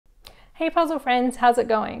Hey puzzle friends, how's it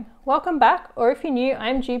going? Welcome back, or if you're new,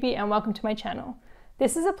 I'm Juby and welcome to my channel.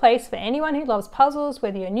 This is a place for anyone who loves puzzles,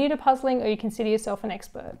 whether you're new to puzzling or you consider yourself an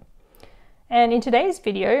expert. And in today's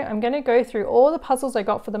video, I'm going to go through all the puzzles I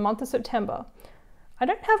got for the month of September. I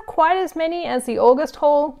don't have quite as many as the August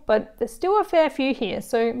haul, but there's still a fair few here,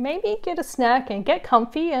 so maybe get a snack and get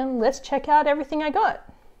comfy and let's check out everything I got.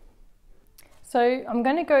 So I'm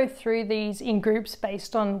going to go through these in groups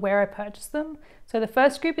based on where I purchased them. So the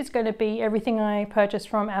first group is going to be everything I purchased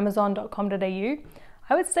from amazon.com.au.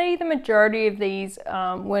 I would say the majority of these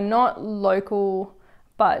were not local,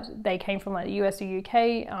 but they came from like the US or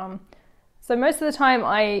UK. So most of the time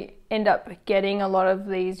I end up getting a lot of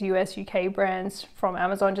these US, UK brands from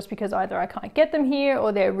Amazon just because either I can't get them here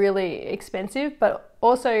or they're really expensive. But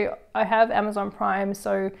also I have Amazon Prime,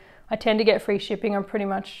 so I tend to get free shipping on pretty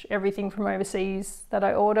much everything from overseas that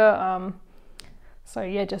I order. So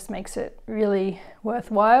yeah, just makes it really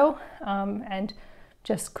worthwhile, and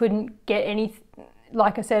just couldn't get any,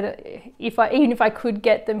 like I said, even if I could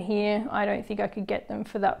get them here, I don't think I could get them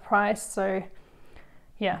for that price. So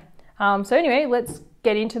yeah. So anyway, let's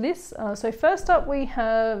get into this. So first up we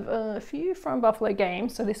have a few from Buffalo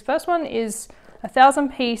Games. So this first one is a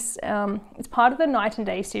 1,000-piece, it's part of the Night and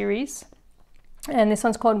Day series. And this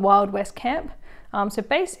one's called Wild West Camp. So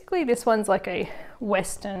basically this one's like a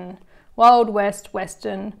Western, Wild West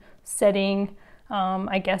Western setting.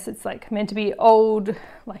 I guess it's like meant to be old,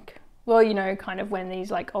 like, well, you know, kind of when these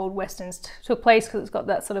like old Westerns took place, because it's got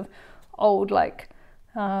that sort of old, like,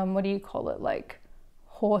 what do you call it? Like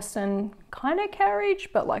horse and kind of carriage,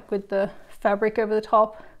 but like with the fabric over the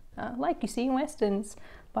top, like you see in Westerns,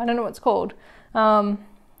 but I don't know what it's called.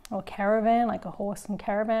 Or caravan, like a horse and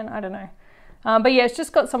caravan, I don't know. But yeah, it's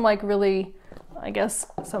just got some like really, I guess,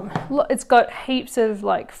 it's got heaps of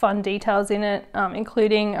like fun details in it,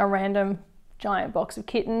 including a random giant box of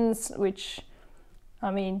kittens, which,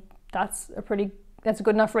 I mean, that's a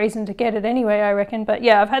good enough reason to get it anyway, I reckon. But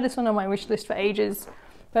yeah, I've had this one on my wish list for ages,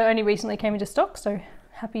 but only recently came into stock, so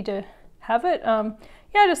happy to have it. Yeah,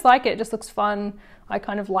 I just like it. It just looks fun. I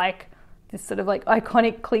kind of like this sort of like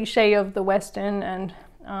iconic cliche of the Western, and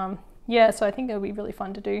yeah, so I think it'll be really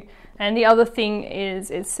fun to do. And the other thing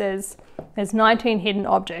is it says there's 19 hidden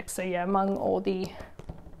objects. So yeah, among all the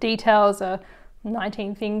details are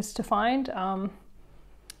 19 things to find.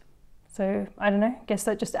 So I don't know, I guess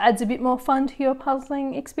that just adds a bit more fun to your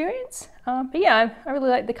puzzling experience. But yeah, I really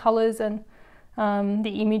like the colors and the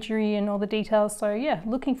imagery and all the details. So yeah,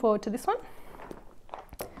 looking forward to this one.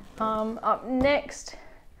 Up next,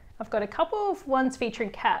 I've got a couple of ones featuring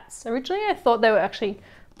cats. Originally I thought they were actually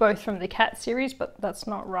both from the cat series, but that's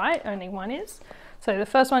not right, only one is. So the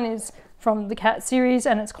first one is from the cat series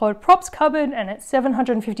and it's called Props Cupboard and it's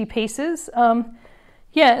 750 pieces.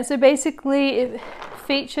 Yeah, so basically it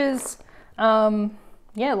features,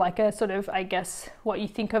 yeah, like a sort of, I guess, what you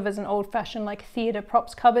think of as an old-fashioned like theatre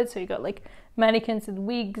props cupboard. So you got like mannequins with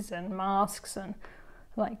wigs and masks and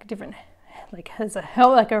like different, like there's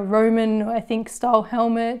like a Roman, I think, style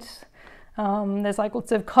helmet. There's like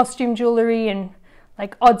lots of costume jewellery and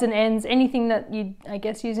like odds and ends, anything that you'd, I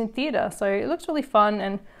guess, use in theatre. So it looks really fun,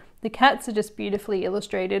 and the cats are just beautifully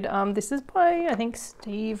illustrated. This is by, I think,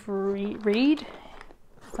 Steve Reed,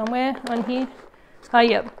 somewhere on here.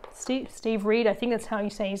 Yep, Steve Reed, I think that's how you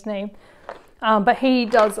say his name. But he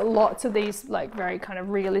does lots of these like very kind of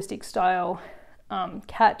realistic style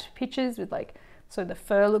cat pictures with like, so the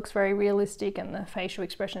fur looks very realistic and the facial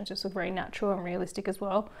expressions just look very natural and realistic as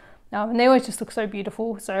well. And they always just look so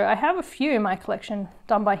beautiful. So I have a few in my collection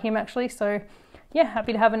done by him actually. So yeah,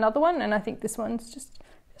 happy to have another one. And I think this one's just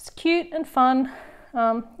cute and fun.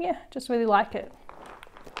 Yeah, just really like it.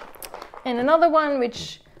 And another one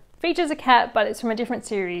which features a cat, but it's from a different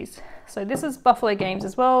series. So this is Buffalo Games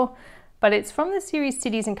as well, but it's from the series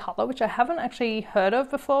Cities in Colour, which I haven't actually heard of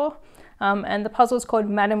before. And the puzzle is called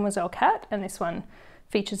Mademoiselle Cat. And this one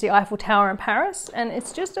features the Eiffel Tower in Paris. And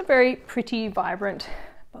it's just a very pretty, vibrant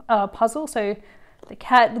puzzle. So the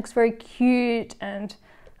cat looks very cute, and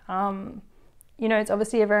you know, it's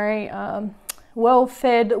obviously a very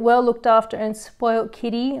well-fed, well-looked after and spoilt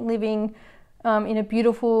kitty living in a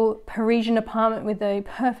beautiful Parisian apartment with a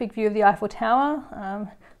perfect view of the Eiffel Tower.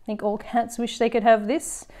 I think all cats wish they could have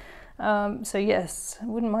this. So yes, I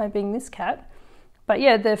wouldn't mind being this cat. But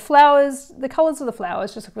yeah, the flowers, the colours of the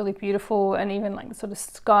flowers just look really beautiful, and even like the sort of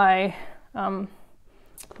sky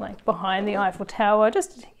like behind the Eiffel Tower,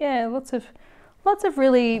 just yeah, lots of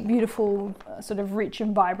really beautiful sort of rich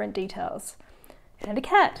and vibrant details, and a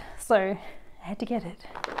cat, so I had to get it.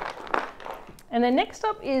 And then next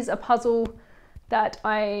up is a puzzle that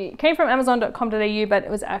I came from amazon.com.au, but it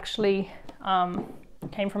was actually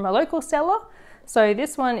came from a local seller. So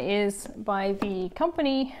this one is by the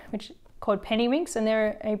company which called Pennywinks, and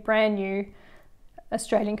they're a brand new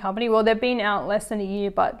Australian company. Well, they've been out less than a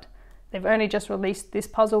year, but they've only just released this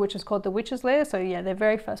puzzle, which is called the Witches Lair. So yeah, their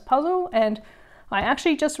very first puzzle, and I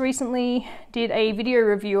actually just recently did a video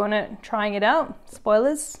review on it, trying it out.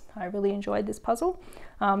 Spoilers, I really enjoyed this puzzle.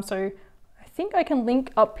 So I think I can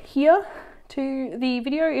link up here to the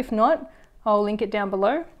video. If not, I'll link it down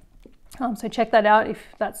below. So check that out if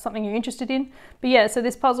that's something you're interested in. But yeah, so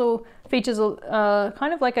this puzzle features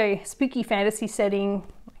kind of like a spooky fantasy setting,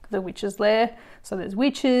 like the Witches Lair. So there's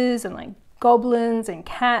witches and like goblins and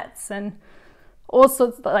cats and all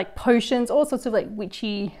sorts of like potions, all sorts of like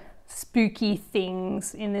witchy, spooky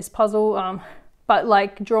things in this puzzle, but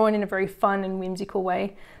like drawn in a very fun and whimsical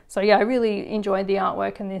way. So yeah, I really enjoyed the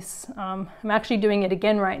artwork in this. I'm actually doing it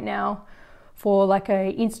again right now for like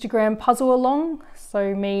a Instagram puzzle along.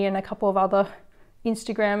 So me and a couple of other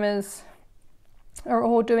Instagrammers are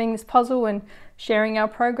all doing this puzzle and sharing our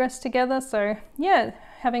progress together. So yeah,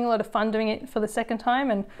 having a lot of fun doing it for the second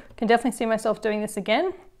time, and can definitely see myself doing this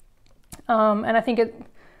again. And I think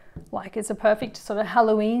it's a perfect sort of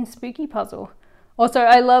Halloween spooky puzzle. Also,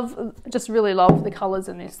 I really love the colors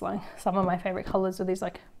in this. Like some of my favorite colors are these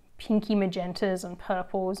like pinky magentas and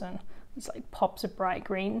purples, and it's like pops of bright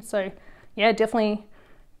green. So yeah, definitely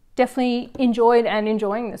enjoyed and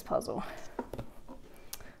enjoying this puzzle.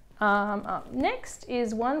 Up next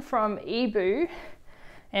is one from Eeboo,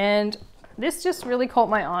 and this just really caught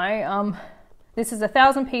my eye. This is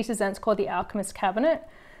 1,000 pieces and it's called the Alchemists Cabinet.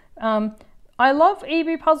 I love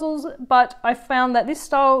Eeboo puzzles, but I found that this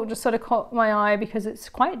style just sort of caught my eye because it's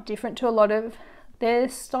quite different to a lot of their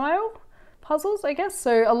style puzzles, I guess.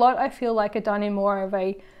 So a lot I feel like are done in more of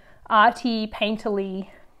a arty, painterly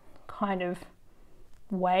kind of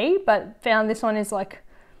way, but found this one is like,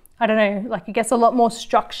 I don't know, like I guess a lot more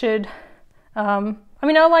structured. I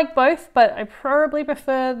mean, I like both, but I probably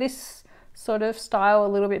prefer this sort of style a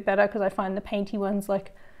little bit better because I find the painty ones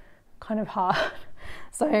like kind of hard.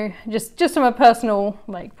 So just from a personal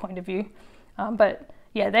like point of view. But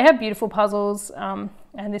yeah, they have beautiful puzzles, and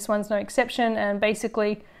this one's no exception. And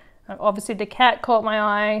basically, obviously the cat caught my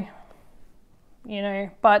eye, you know,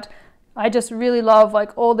 but I just really love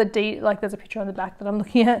like all the like there's a picture on the back that I'm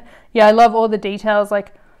looking at. Yeah, I love all the details,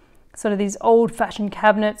 like sort of these old-fashioned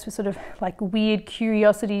cabinets with sort of like weird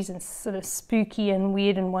curiosities and sort of spooky and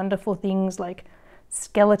weird and wonderful things like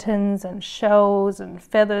skeletons and shells and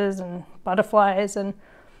feathers and butterflies, and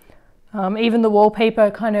even the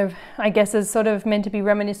wallpaper kind of, I guess, is sort of meant to be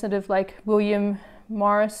reminiscent of like William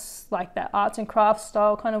Morris, like that arts and crafts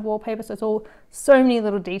style kind of wallpaper. So it's all so many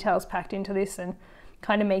little details packed into this, and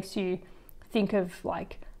kind of makes you think of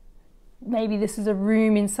like maybe this is a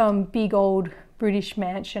room in some big old British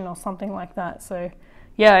mansion or something like that. So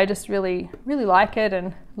yeah, I just really like it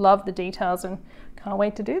and love the details, and can't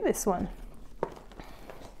wait to do this one.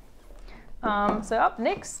 So up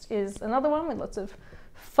next is another one with lots of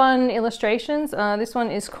fun illustrations. This one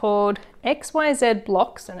is called XYZ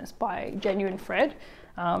Blocks, and it's by Genuine Fred.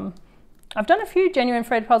 I've done a few Genuine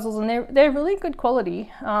Fred puzzles, and they're really good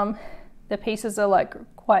quality. The pieces are like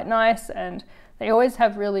quite nice, and they always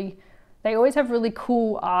have really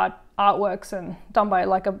cool artworks and done by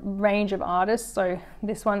like a range of artists. So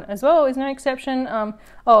this one as well is no exception.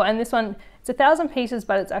 Oh, and this one, it's 1,000 pieces,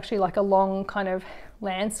 but it's actually like a long kind of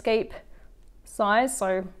landscape size.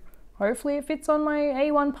 So hopefully it fits on my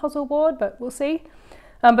A1 puzzle board, but we'll see.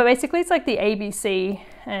 But basically it's like the ABC,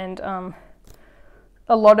 and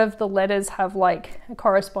a lot of the letters have like a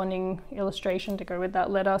corresponding illustration to go with that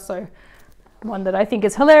letter. So one that I think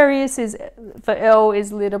is hilarious is for L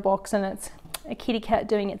is litter box, and it's a kitty cat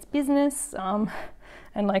doing its business. And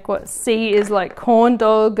like what C is like corn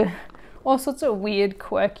dog, all sorts of weird,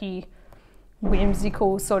 quirky,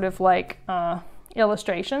 whimsical sort of like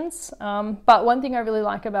illustrations. But one thing I really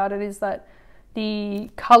like about it is that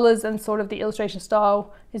the colors and sort of the illustration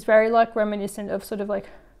style is very like reminiscent of sort of like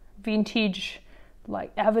vintage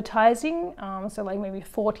like advertising, so like maybe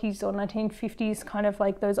 40s or 1950s kind of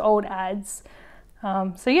like those old ads.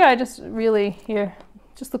 So yeah, I just really, yeah,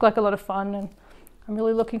 just look like a lot of fun, and I'm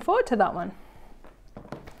really looking forward to that one.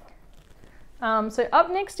 So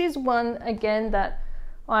up next is one again that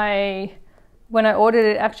when I ordered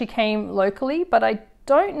it actually came locally, but I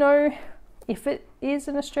don't know if it is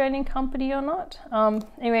an Australian company or not.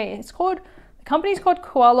 Anyway, the company's called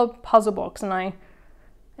Koala Puzzle Box,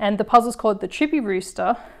 and the puzzle's called the Trippy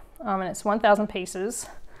Rooster, and it's 1,000 pieces.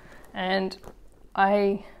 And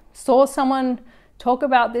I saw someone talk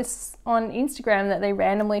about this on Instagram, that they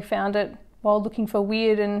randomly found it while looking for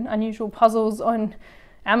weird and unusual puzzles on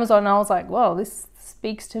Amazon. And I was like, well, this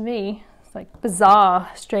speaks to me. It's like bizarre,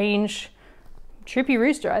 strange, trippy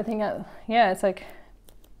rooster. I think, yeah, it's like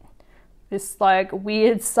this like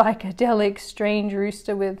weird psychedelic strange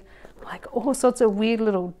rooster with like all sorts of weird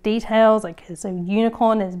little details. Like there's a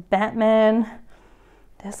unicorn, there's Batman,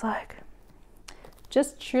 there's like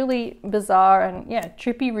just truly bizarre. And yeah,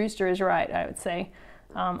 trippy rooster is right, I would say.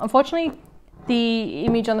 Unfortunately, the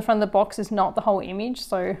image on the front of the box is not the whole image,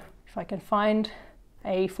 so if I can find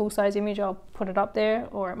a full-size image, I'll put it up there,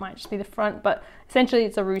 or it might just be the front. But essentially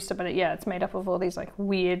it's a rooster, but yeah, it's made up of all these like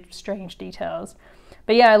weird, strange details.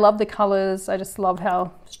 But yeah, I love the colors. I just love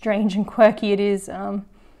how strange and quirky it is.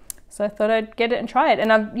 So I thought I'd get it and try it.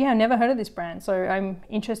 And I've never heard of this brand, so I'm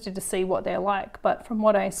interested to see what they're like. But from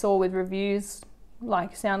what I saw with reviews,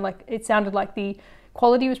 it sounded like the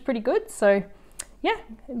quality was pretty good. So yeah,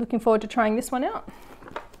 looking forward to trying this one out.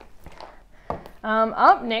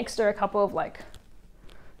 Up next are a couple of like,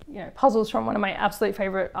 puzzles from one of my absolute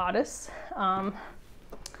favorite artists.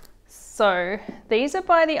 So these are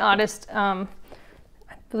by the artist, I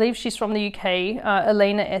believe she's from the UK,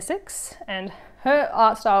 Elena, Essex, and her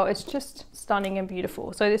art style is just stunning and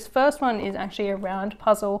beautiful. So this first one is actually a round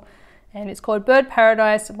puzzle, and it's called Bird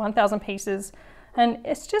Paradise, 1,000 pieces, and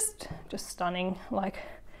it's just stunning. Like,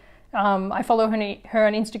 I follow her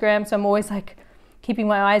on Instagram, so I'm always like keeping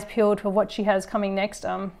my eyes peeled for what she has coming next.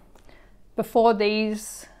 Before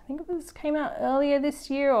these, I think it came out earlier this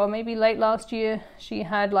year or maybe late last year, she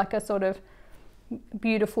had like a sort of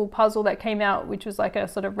beautiful puzzle that came out, which was like a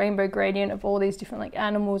sort of rainbow gradient of all these different like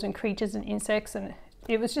animals and creatures and insects, and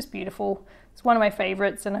it was just beautiful. It's one of my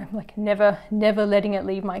favorites, and I'm like never letting it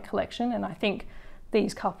leave my collection, and I think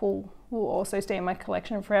these couple will also stay in my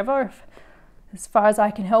collection forever, as far as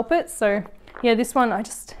I can help it. So yeah, this one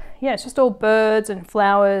it's just all birds and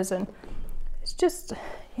flowers, and it's just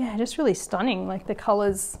really stunning. Like the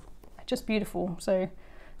colors are just beautiful. So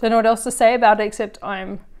don't know what else to say about it, except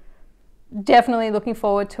I'm definitely looking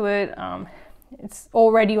forward to it. It's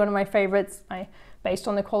already one of my favorites. Based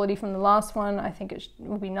on the quality from the last one, I think it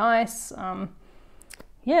will be nice.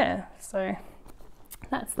 Yeah, so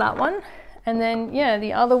that's that one. And then yeah,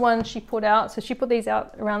 the other one she put out, so she put these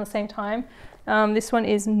out around the same time. This one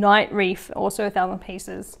is Night Reef, also 1,000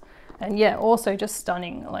 pieces, and yeah, also just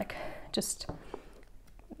stunning. Like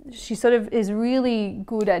she sort of is really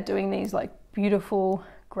good at doing these like beautiful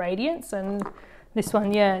gradients, and this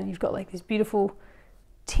one, yeah, you've got like these beautiful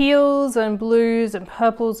teals and blues and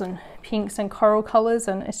purples and pinks and coral colors,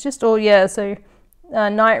 and it's just all, yeah, so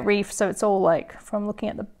Night Reef, so it's all like, from looking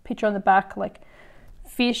at the picture on the back, like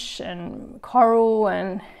fish and coral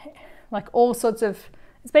and like all sorts of,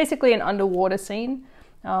 it's basically an underwater scene.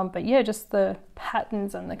 But yeah, just the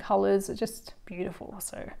patterns and the colors are just beautiful.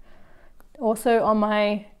 So also on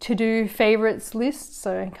my to-do favorites list,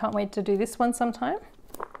 so I can't wait to do this one sometime.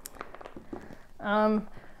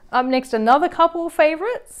 Up next, another couple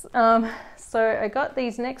favorites. So I got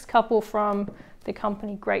these next couple from the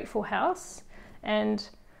company Grateful House, and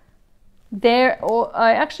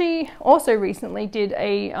I actually also recently did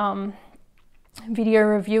a video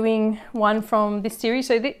reviewing one from this series.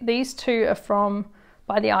 So these two are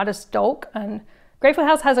by the artist Dulk, and Grateful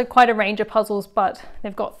House has quite a range of puzzles, but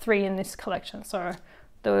they've got 3 in this collection. So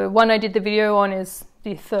the one I did the video on is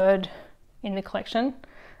the 3rd in the collection.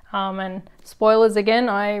 And spoilers again,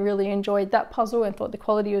 I really enjoyed that puzzle and thought the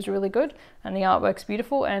quality was really good and the artwork's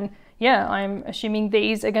beautiful. And yeah, I'm assuming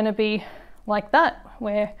these are going to be like that,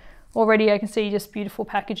 where already I can see just beautiful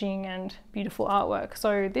packaging and beautiful artwork.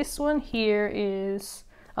 So this one here is,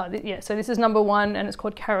 so this is number 1, and it's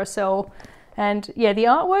called Carrousel. And yeah, the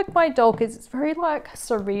artwork by Dulk it's very like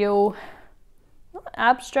surreal, not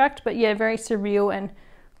abstract, but yeah, very surreal and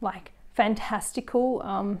like fantastical.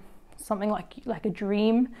 Something like a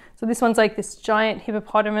dream. So this one's like this giant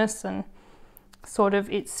hippopotamus, and sort of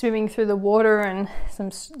it's swimming through the water, and some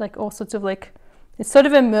like all sorts of like, it's sort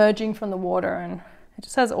of emerging from the water, and it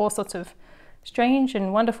just has all sorts of strange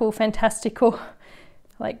and wonderful, fantastical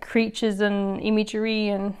like creatures and imagery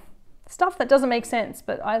and stuff that doesn't make sense,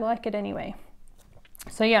 but I like it anyway.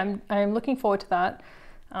 So yeah, I'm looking forward to that.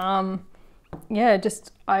 Yeah,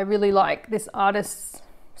 just I really like this artist's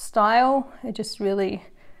style. It just really,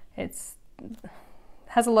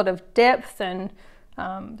 has a lot of depth, and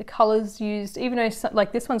the colors used, even though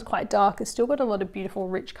like this one's quite dark, it's still got a lot of beautiful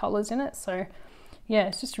rich colors in it. So yeah,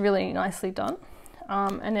 it's just really nicely done.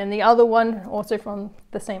 And then the other one, also from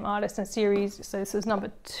the same artist and series, so this is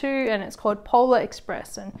number 2, and it's called Polar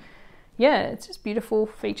Express. And yeah, it's just beautiful.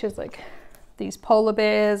 Features like these polar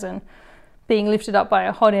bears and being lifted up by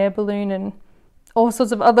a hot air balloon, and all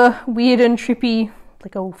sorts of other weird and trippy,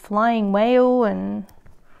 like a flying whale, and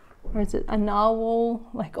or is it a narwhal?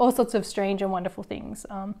 Like all sorts of strange and wonderful things.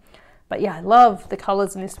 But yeah, I love the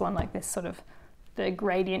colors in this one, like this sort of, the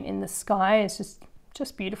gradient in the sky is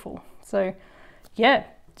just beautiful. So yeah,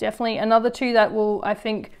 definitely another two that will, I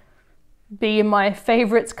think, be in my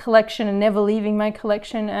favorites collection and never leaving my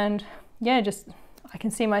collection. And yeah, just I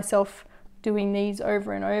can see myself doing these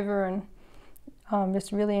over and over and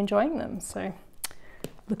just really enjoying them. So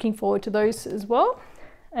looking forward to those as well.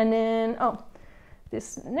 And then, oh,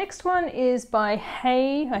 this next one is by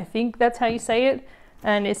Heye, I think that's how you say it.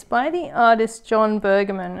 And it's by the artist John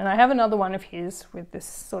Bergerman. And I have another one of his with this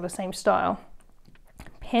sort of same style.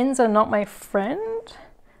 Pens Are Not My Friend.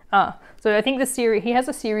 So I think the series, he has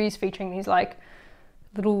a series featuring these like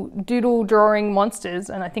little doodle drawing monsters,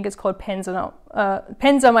 and I think it's called Pens Are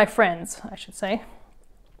My Friends, I should say.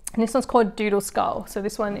 And this one's called Doodle Skull. So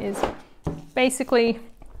this one is basically,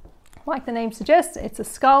 like the name suggests, it's a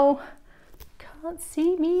skull. Can't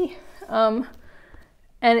see me.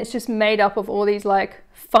 And it's just made up of all these like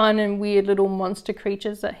fun and weird little monster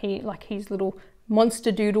creatures that he, like his little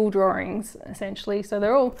monster doodle drawings essentially. So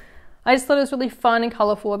they're all, I just thought it was really fun and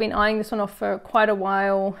colourful. I've been eyeing this one off for quite a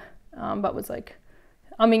while, but was like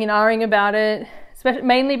umming and ahhing about it, especially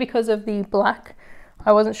mainly because of the black.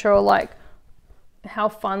 I wasn't sure like how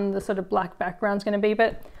fun the sort of black background's going to be,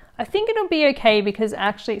 but I think it'll be okay because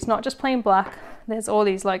actually it's not just plain black. There's all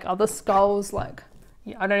these like other skulls, like,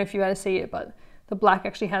 yeah, I don't know if you got to see it, but the black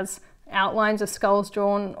actually has outlines of skulls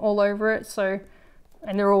drawn all over it. So,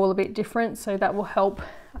 and they're all a bit different. So that will help,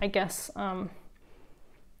 I guess,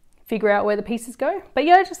 figure out where the pieces go. But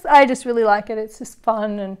yeah, I just really like it. It's just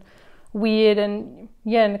fun and weird, and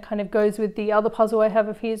yeah, and it kind of goes with the other puzzle I have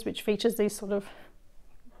of his, which features these sort of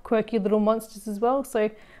quirky little monsters as well. So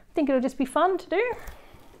I think it'll just be fun to do.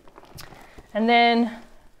 And then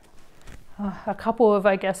a couple of,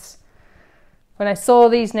 I guess, when I saw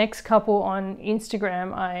these next couple on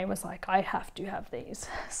Instagram, I was like, I have to have these.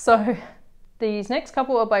 So these next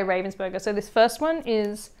couple are by Ravensburger. So this first one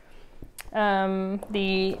is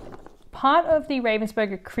the part of the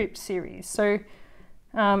Ravensburger Krypt series. So,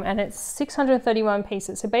 and it's 631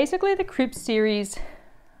 pieces. So basically the Krypt series,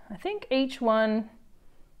 I think each one,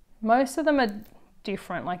 most of them are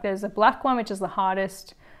different. Like there's a black one, which is the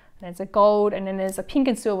hardest. There's a gold, and then there's a pink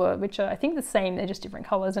and silver, which are I think the same, they're just different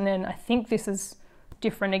colors. And then I think this is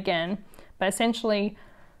different again, but essentially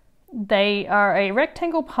they are a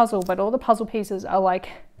rectangle puzzle, but all the puzzle pieces are like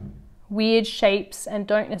weird shapes and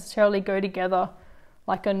don't necessarily go together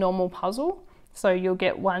like a normal puzzle. So you'll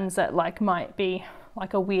get ones that like might be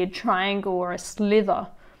like a weird triangle or a slither,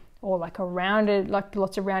 or like a rounded, like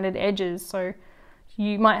lots of rounded edges. So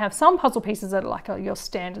you might have some puzzle pieces that are like your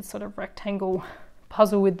standard sort of rectangle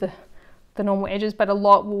puzzle with the normal edges, but a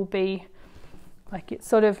lot will be like, it's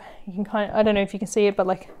sort of, you can kind of, I don't know if you can see it, but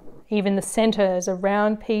like even the center is a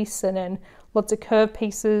round piece, and then lots of curved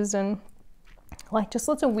pieces, and like just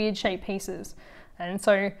lots of weird shaped pieces. And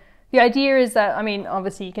so the idea is that, I mean,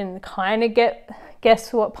 obviously you can kind of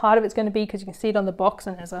guess what part of it's going to be because you can see it on the box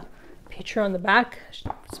and there's a picture on the back,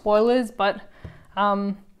 spoilers, but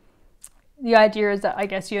the idea is that I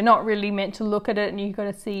guess you're not really meant to look at it, and you've got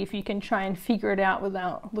to see if you can try and figure it out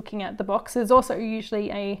without looking at the box. There's also usually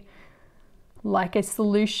a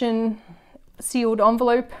solution sealed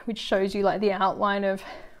envelope which shows you like the outline of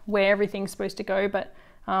where everything's supposed to go. But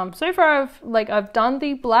so far I've done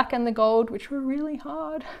the black and the gold, which were really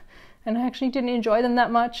hard, and I actually didn't enjoy them that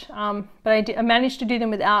much. But I managed to do them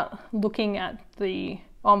without looking at the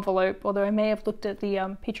envelope, although I may have looked at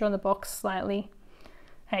the picture on the box slightly.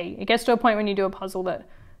 Hey, it gets to a point when you do a puzzle that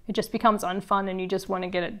it just becomes unfun and you just want to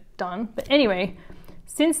get it done. But anyway,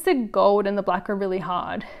 since the gold and the black are really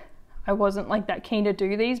hard, I wasn't like that keen to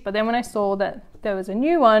do these. But then when I saw that there was a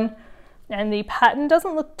new one and the pattern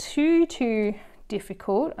doesn't look too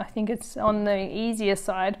difficult, I think it's on the easier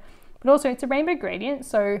side, but also it's a rainbow gradient.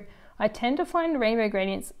 So I tend to find rainbow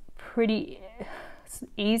gradients pretty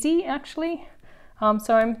easy actually.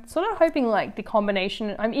 So I'm sort of hoping like the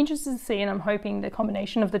combination, I'm interested to see, and I'm hoping the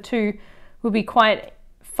combination of the two will be quite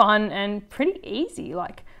fun and pretty easy,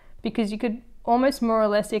 like, because you could almost more or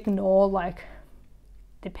less ignore like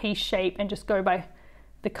the piece shape and just go by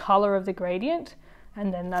the color of the gradient,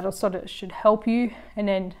 and then that'll sort of should help you, and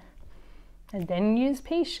then use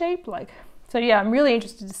piece shape. Like, so yeah, I'm really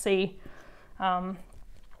interested to see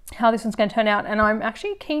how this one's going to turn out, and I'm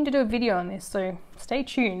actually keen to do a video on this, so stay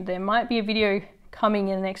tuned. There might be a video coming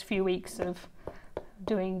in the next few weeks of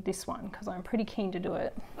doing this one because I'm pretty keen to do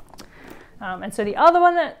it. And so the other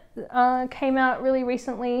one that came out really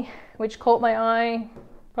recently, which caught my eye,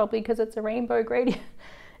 probably because it's a rainbow gradient,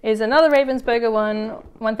 is another Ravensburger one,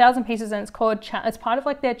 1000 pieces, and it's called, it's part of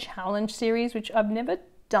like their challenge series, which I've never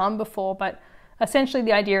done before, but essentially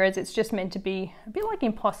the idea is it's just meant to be a bit like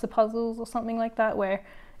imposter puzzles or something like that, where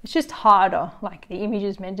it's just harder, like the image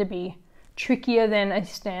is meant to be trickier than a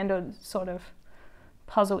standard sort of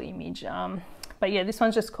puzzle image. But yeah, this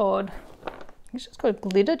one's just called, it's just called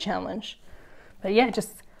Glitter Challenge. But yeah, it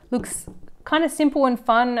just looks kind of simple and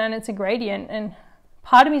fun, and it's a gradient, and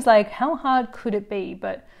part of me is like, how hard could it be?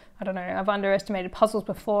 But I don't know, I've underestimated puzzles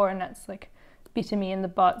before, and that's like bitten me in the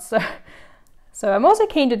butt. So I'm also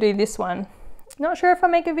keen to do this one. Not sure if I'll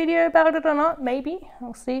make a video about it or not, maybe.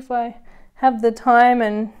 I'll see if I have the time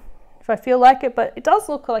and if I feel like it, but it does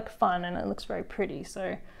look like fun and it looks very pretty.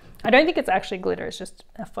 So I don't think it's actually glitter, it's just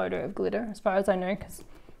a photo of glitter as far as I know, because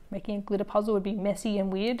making a glitter puzzle would be messy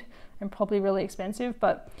and weird and probably really expensive.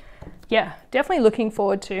 But yeah, definitely looking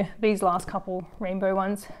forward to these last couple rainbow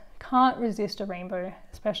ones. Can't resist a rainbow,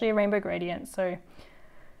 especially a rainbow gradient. So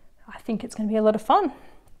I think it's going to be a lot of fun.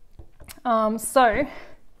 So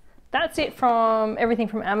that's it from everything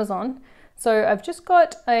from Amazon. So I've just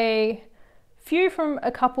got a few from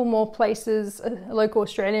a couple more places, local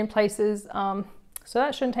Australian places. So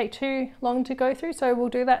that shouldn't take too long to go through. So we'll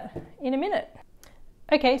do that in a minute.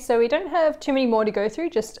 Okay, so we don't have too many more to go through,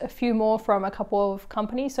 just a few more from a couple of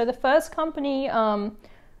companies. So the first company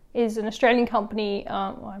is an Australian company,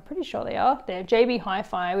 well, I'm pretty sure they are. They're JB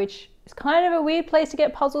Hi-Fi, which is kind of a weird place to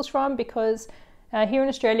get puzzles from, because here in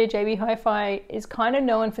Australia, JB Hi-Fi is kind of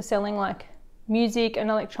known for selling like music and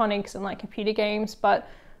electronics and like computer games. But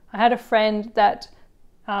I had a friend that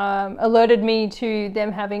alerted me to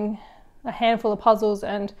them having a handful of puzzles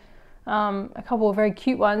and a couple of very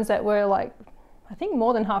cute ones that were like, I think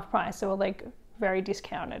more than half price. So they were like very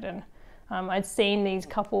discounted, and I'd seen these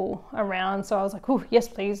couple around, so I was like, oh yes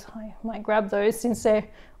please, I might grab those since they're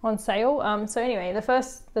on sale. So anyway,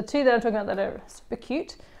 the two that I'm talking about that are super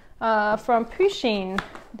cute, from Pusheen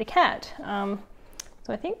the cat. So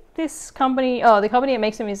I think this company, the company that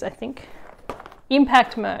makes them is, I think,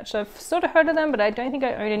 Impact Merch. I've sort of heard of them, but I don't think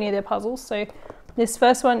I own any of their puzzles. So this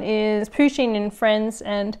first one is Pusheen and Friends,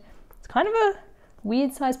 and it's kind of a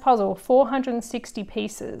weird size puzzle, 460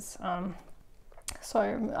 pieces.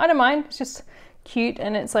 So I don't mind, it's just cute,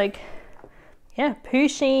 and it's like, yeah,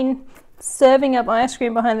 Pusheen serving up ice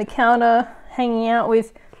cream behind the counter, hanging out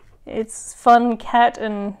with its fun cat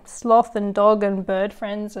and sloth and dog and bird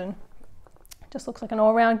friends, and it just looks like an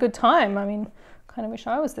all-round good time. I mean, kind of wish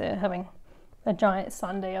I was there having a giant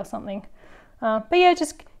sundae or something. But yeah,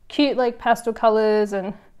 just cute like pastel colors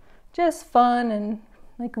and just fun and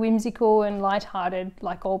like whimsical and light-hearted,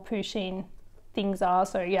 like all Pusheen things are.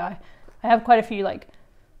 So yeah, I have quite a few, like,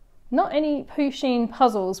 not any Pusheen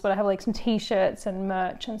puzzles, but I have like some t-shirts and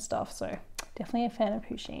merch and stuff. So definitely a fan of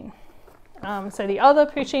Pusheen. So the other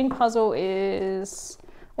Pusheen puzzle is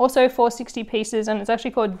also 460 pieces, and it's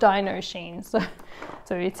actually called Dino Sheen. So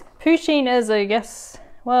it's Pusheen as, I guess,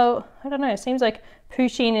 well, I don't know, it seems like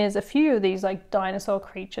Pusheen is a few of these like dinosaur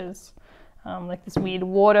creatures, like this weird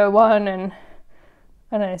water one, and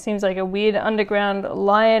I don't know, it seems like a weird underground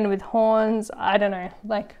lion with horns. I don't know,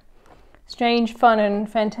 like strange, fun and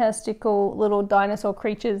fantastical little dinosaur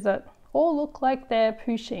creatures that all look like they're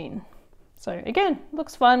Pusheen. So again,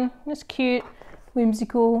 looks fun, just cute,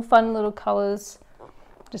 whimsical, fun little colors.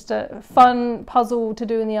 Just a fun puzzle to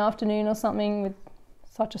do in the afternoon or something with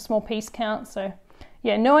such a small piece count. So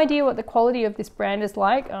yeah, no idea what the quality of this brand is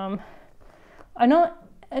like. I don't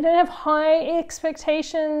have high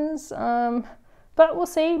expectations, but we'll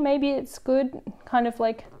see. Maybe it's good. Kind of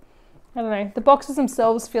like, I don't know, the boxes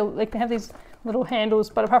themselves feel like they have these little handles,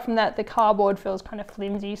 but apart from that, the cardboard feels kind of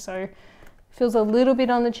flimsy, so it feels a little bit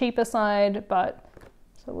on the cheaper side, but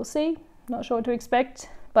so we'll see. Not sure what to expect,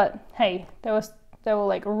 but hey, they were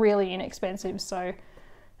like really inexpensive, so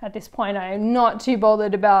at this point I'm not too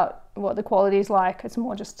bothered about what the quality is like. It's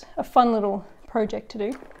more just a fun little project to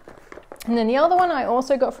do. And then the other one I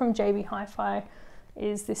also got from JB Hi-Fi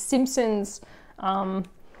is the Simpsons frosted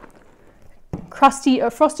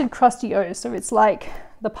Krusty O's. So it's like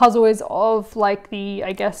the puzzle is of like the,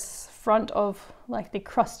 I guess, front of like the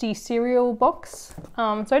Krusty cereal box.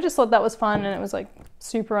 So I just thought that was fun, and it was like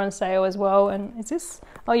super on sale as well. And is this,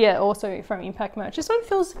 oh yeah, also from Impact Merch. This one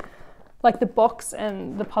feels like the box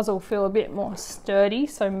and the puzzle feel a bit more sturdy,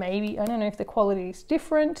 so maybe, I don't know if the quality is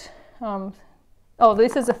different. Oh,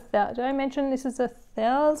 this is did I mention this is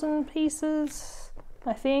 1,000 pieces?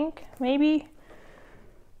 I think, maybe.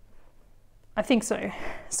 I think so.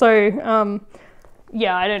 So,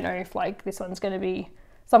 yeah, I don't know if like this one's going to be,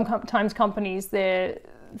 sometimes companies, their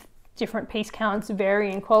different piece counts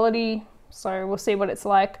vary in quality. so we'll see what it's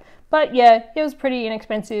like. But yeah, it was pretty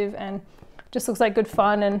inexpensive and just looks like good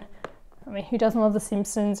fun. And I mean, who doesn't love The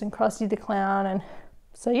Simpsons and Krusty the Clown? And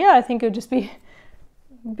so yeah, I think it would just be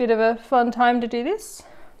a bit of a fun time to do this.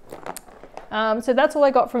 So that's all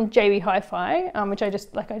I got from JB Hi-Fi, which I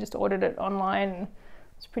just ordered it online, and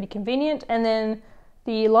it's pretty convenient. And then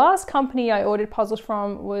the last company I ordered puzzles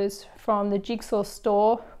from was from the Jigsaw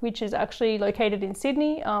store, which is actually located in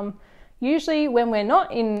Sydney. Usually when we're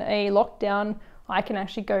not in a lockdown, I can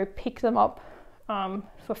actually go pick them up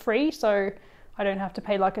for free, so I don't have to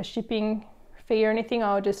pay like a shipping fee or anything.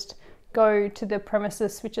 I'll just go to the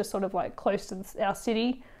premises, which is sort of like close to our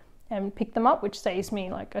city, and pick them up, which saves me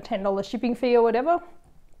like a $10 shipping fee or whatever.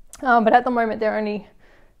 But at the moment they're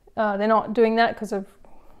not doing that because of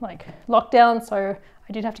like lockdown, so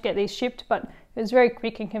I did have to get these shipped, but it was very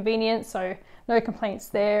quick and convenient, so no complaints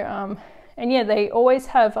there. And yeah, they always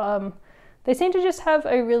have, they seem to just have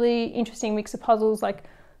a really interesting mix of puzzles. Like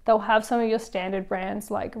they'll have some of your standard brands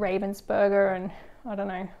like Ravensburger and I don't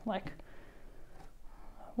know, like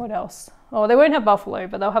what else? Oh, they won't have Buffalo,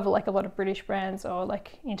 but they'll have like a lot of British brands or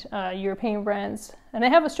like European brands. And they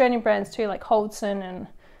have Australian brands too, like Holdson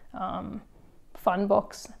and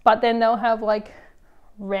Funbox. But then they'll have like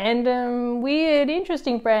random, weird,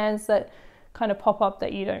 interesting brands that kind of pop up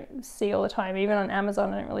that you don't see all the time. Even on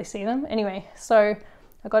Amazon, I don't really see them. Anyway, so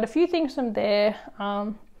I got a few things from there.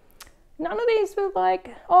 None of these were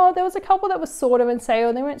like, oh, there was a couple that was sort of on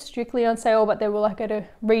sale. They weren't strictly on sale, but they were like at a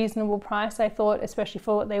reasonable price, I thought, especially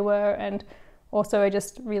for what they were. And also I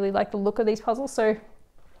just really like the look of these puzzles. So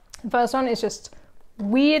the first one is just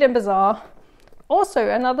weird and bizarre. Also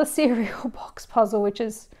another cereal box puzzle, which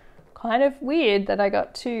is kind of weird that I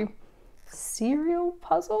got 2 cereal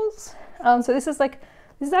puzzles. So this is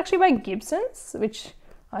actually by Gibson's, which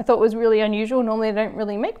I thought was really unusual. Normally they don't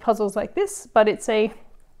really make puzzles like this, but it's a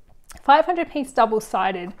 500 piece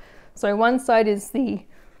double-sided. So one side is the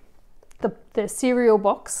cereal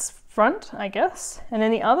box front, I guess, and then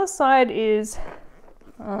the other side is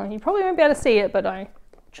you probably won't be able to see it, but I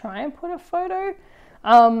try and put a photo.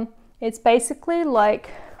 It's basically like,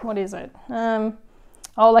 what is it?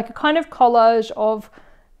 Like a kind of collage of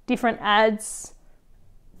different ads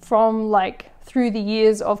from like through the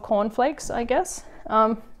years of cornflakes, I guess.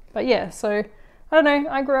 But yeah, so I don't know,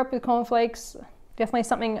 I grew up with cornflakes. Definitely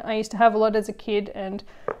something I used to have a lot as a kid, and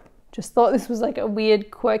just thought this was like a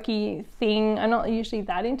weird, quirky thing. I'm not usually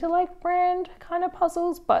that into like brand kind of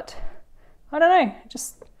puzzles, but I don't know,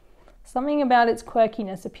 just something about its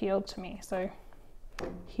quirkiness appealed to me. So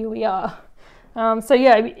here we are. So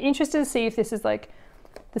yeah, I'd be interested to see if this is like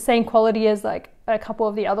the same quality as like a couple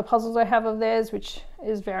of the other puzzles I have of theirs, which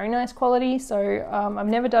is very nice quality. So I've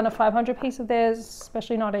never done a 500 piece of theirs,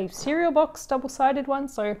 especially not a cereal box double-sided one.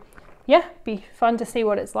 So yeah, be fun to see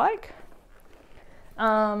what it's like.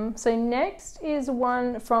 So next is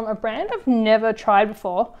one from a brand I've never tried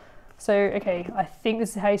before. So, okay, I think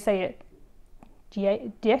this is how you say it.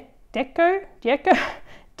 Deco?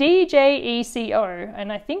 D-J-E-C-O.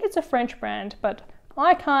 And I think it's a French brand, but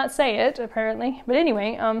I can't say it apparently. But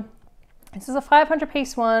anyway, this is a 500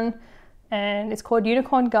 piece one, and it's called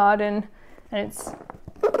Unicorn Garden, and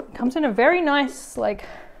it comes in a very nice, like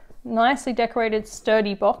nicely decorated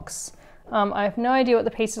sturdy box. I have no idea what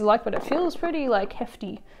the piece is like, but it feels pretty like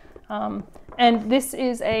hefty. And this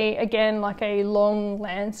is again like a long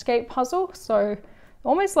landscape puzzle, so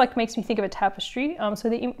almost like makes me think of a tapestry.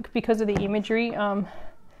 Because of the imagery,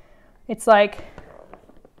 it's like,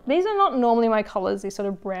 these are not normally my colors, these sort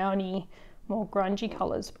of browny, more grungy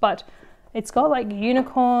colors, but it's got like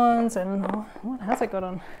unicorns and what has it got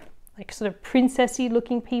on? Like sort of princessy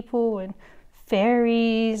looking people and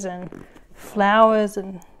fairies and flowers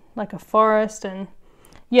and like a forest, and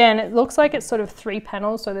yeah, and it looks like it's sort of 3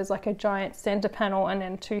 panels, so there's like a giant center panel and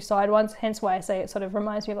then 2 side ones, hence why I say it sort of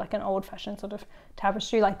reminds me of like an old-fashioned sort of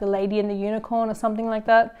tapestry, like the Lady and the Unicorn or something like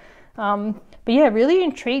that. But yeah, really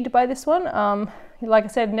intrigued by this one. Like I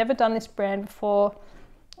said, never done this brand before,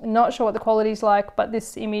 not sure what the quality's like, but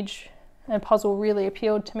this image and puzzle really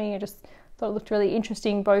appealed to me. I just thought it looked really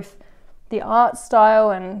interesting, both the art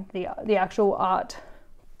style and the actual art,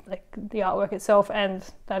 like the artwork itself, and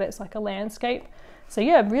that it's like a landscape. So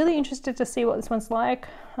yeah, I'm really interested to see what this one's like.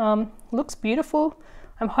 Looks beautiful.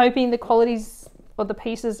 I'm hoping the qualities of the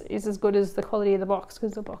pieces is as good as the quality of the box,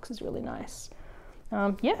 because the box is really nice.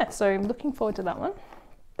 Yeah, so I'm looking forward to that one.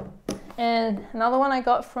 And another one I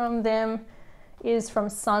got from them is from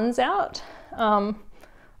Suns Out. I've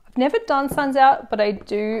never done Suns Out, but I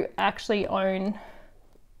do actually own,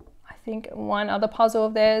 I think, one other puzzle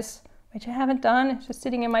of theirs, which I haven't done. It's just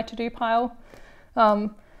sitting in my to-do pile. I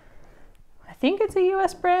think it's a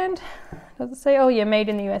US brand. Does it say? Oh yeah, made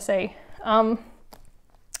in the USA.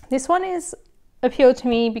 This one is appealed to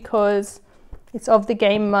me because it's of the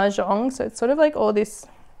game Mahjong, so it's sort of like all this.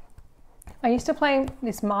 I used to play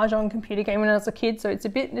this Mahjong computer game when I was a kid, so it's a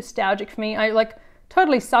bit nostalgic for me. I like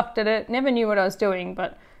totally sucked at it, never knew what I was doing,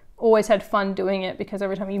 but always had fun doing it because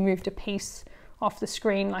every time you moved a piece off the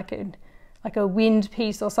screen, like a wind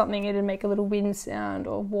piece or something, it'd make a little wind sound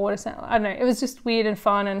or water sound. I don't know, it was just weird and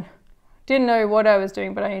fun, and didn't know what I was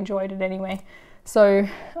doing, but I enjoyed it anyway. So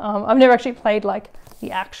I've never actually played like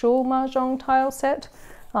the actual Mahjong tile set,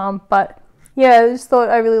 but yeah, I just thought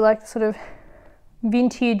I really liked the sort of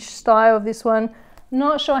vintage style of this one.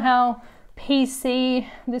 Not sure how PC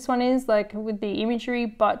this one is, like with the imagery,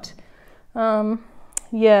 but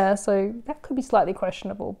yeah, so that could be slightly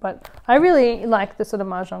questionable, but I really like the sort of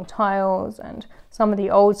Mahjong tiles and some of the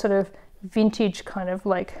old sort of vintage kind of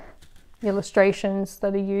like illustrations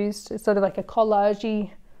that are used. It's sort of like a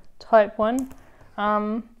collage-y type one.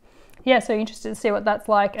 Yeah, so interested to see what that's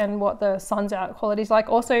like and what the Sun's Out quality is like.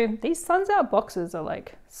 Also, these Sun's Out boxes are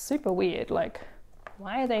like super weird. Like,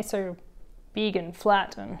 why are they so big and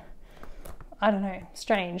flat and I don't know,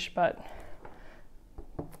 strange, but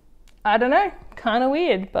I don't know, kind of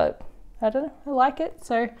weird, but I don't know, I like it.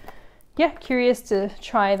 So yeah, curious to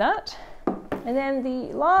try that. And then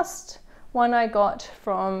the last one I got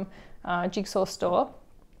from Jigsaw Store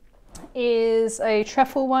is a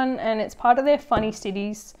truffle one, and it's part of their Funny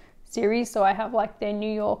Cities series. So I have like their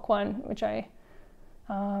New York one, which I'm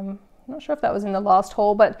not sure if that was in the last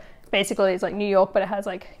haul, but basically it's like New York, but it has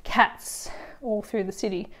like cats all through the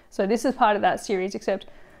city. So this is part of that series, except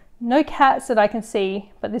no cats that I can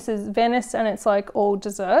see, but this is Venice and it's like all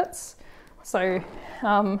desserts. So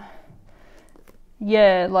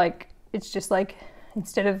yeah, like it's just like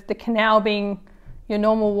instead of the canal being your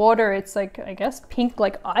normal water, it's like, I guess, pink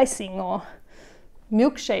like icing or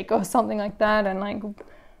milkshake or something like that. And like,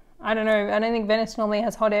 I don't know, I don't think Venice normally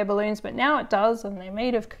has hot air balloons, but now it does, and they're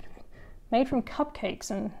made from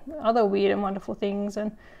cupcakes and other weird and wonderful things.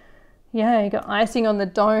 And yeah, you got icing on the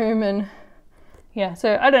dome, and yeah,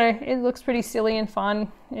 so I don't know, it looks pretty silly and fun.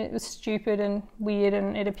 It was stupid and weird,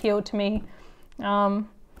 and it appealed to me.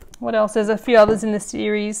 What else? There's a few others in the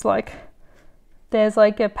series, like there's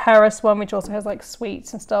like a Paris one which also has like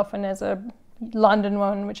sweets and stuff, and there's a London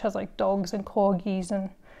one which has like dogs and corgis. And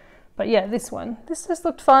but yeah, this just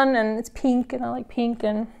looked fun, and it's pink and I like pink,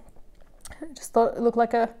 and I just thought it looked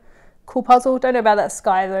like a cool puzzle. Don't know about that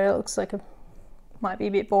sky though, it looks like it might be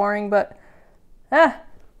a bit boring, but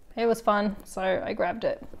it was fun, so I grabbed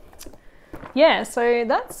it. Yeah, so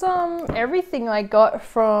that's everything I got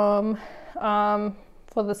from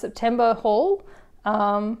for the September haul.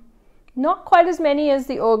 Not quite as many as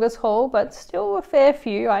the August haul, but still a fair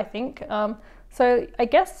few, I think. So I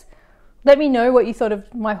guess let me know what you thought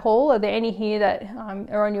of my haul. Are there any here that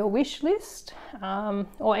are on your wish list,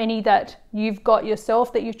 or any that you've got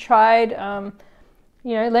yourself that you've tried?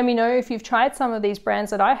 You know, let me know if you've tried some of these brands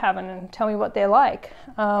that I haven't, and tell me what they're like.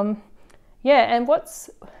 Yeah, and what's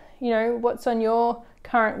on your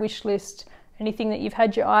current wish list? Anything that you've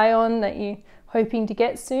had your eye on that you're hoping to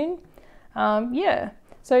get soon? Yeah,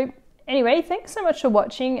 so anyway, thanks so much for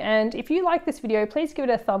watching, and if you like this video, please give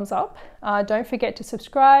it a thumbs up. Don't forget to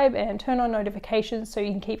subscribe and turn on notifications so you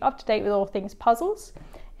can keep up to date with all things puzzles.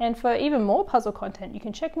 And for even more puzzle content, you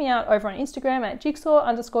can check me out over on Instagram at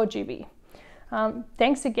jigsaw_juby.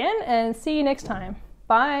 Thanks again, and see you next time.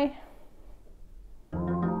 Bye.